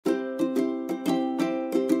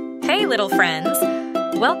Hey, little friends!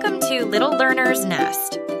 Welcome to Little Learner's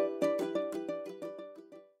Nest.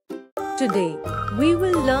 Today, we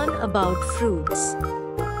will learn about fruits.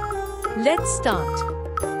 Let's start.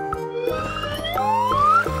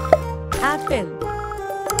 Apple.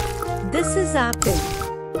 This is apple.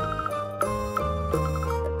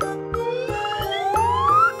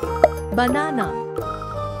 Banana.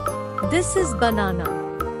 This is banana.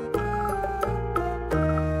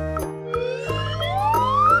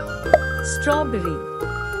 Strawberry.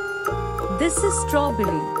 This is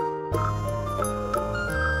strawberry.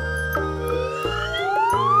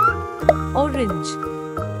 Orange.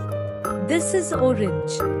 This is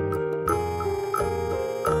orange.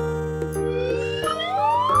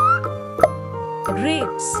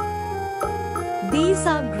 Grapes. These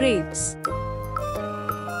are grapes.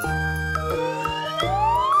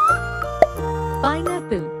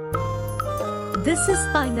 Pineapple. This is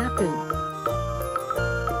pineapple.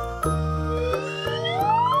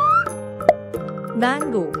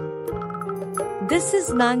 Mango. This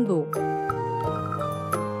is mango.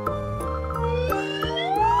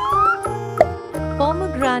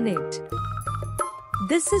 Pomegranate.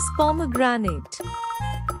 This is pomegranate.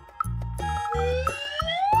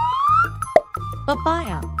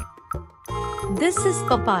 Papaya. This is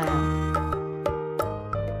papaya.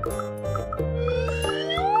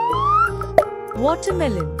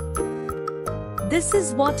 Watermelon. This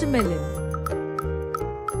is watermelon.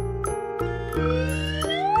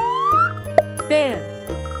 Pear.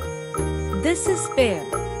 This is pear.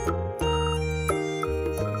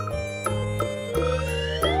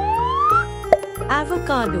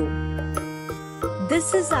 Avocado.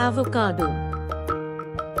 This is avocado.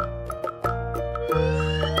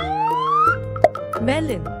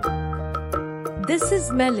 Melon. This is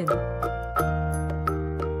melon.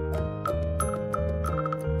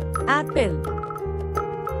 Apple.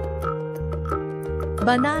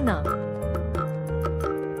 Banana.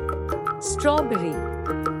 Strawberry.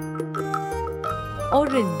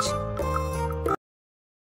 Orange.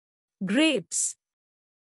 Grapes.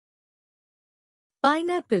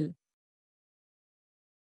 Pineapple.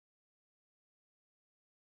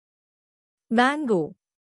 Mango.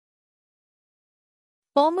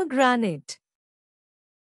 Pomegranate.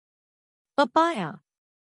 Papaya.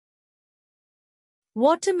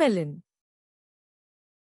 Watermelon.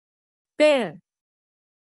 Pear.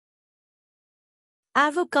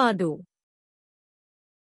 Avocado.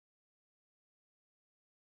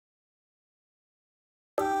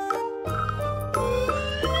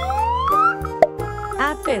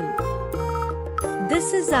 Apple.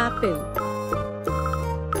 This is apple.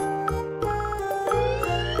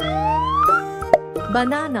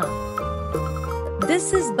 Banana.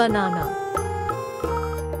 This is banana.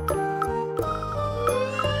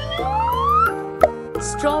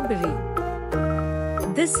 Strawberry.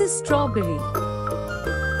 This is strawberry.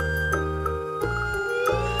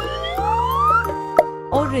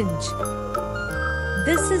 Orange.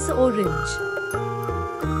 This is orange.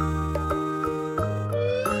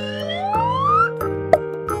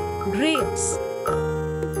 Grapes.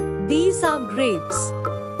 These are grapes.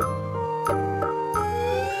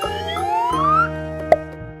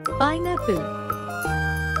 Pineapple.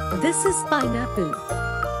 This is pineapple.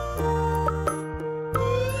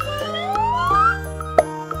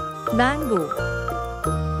 Mango.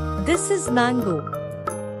 This is mango.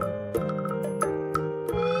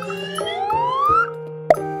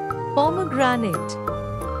 Pomegranate.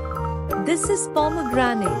 This is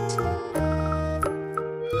pomegranate.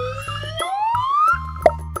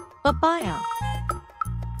 Papaya.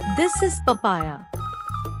 This is papaya.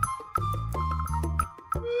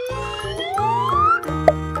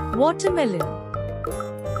 Watermelon.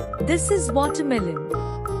 This is watermelon.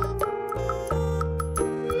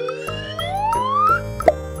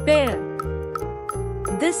 Pear.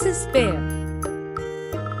 This is pear.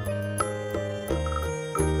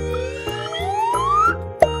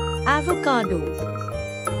 Avocado.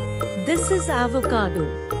 This is avocado.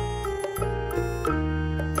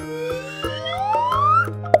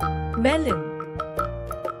 Melon.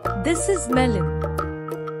 This is melon.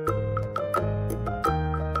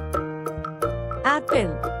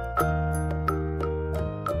 Apple.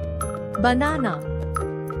 Banana.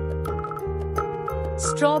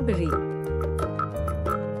 Strawberry.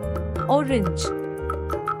 Orange.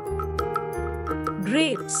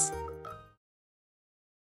 Grapes.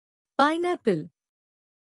 Pineapple.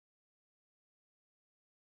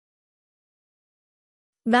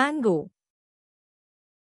 Mango.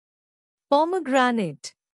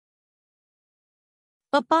 Pomegranate.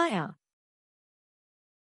 Papaya.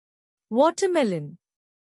 Watermelon.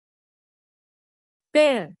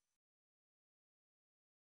 Pear.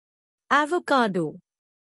 avocado,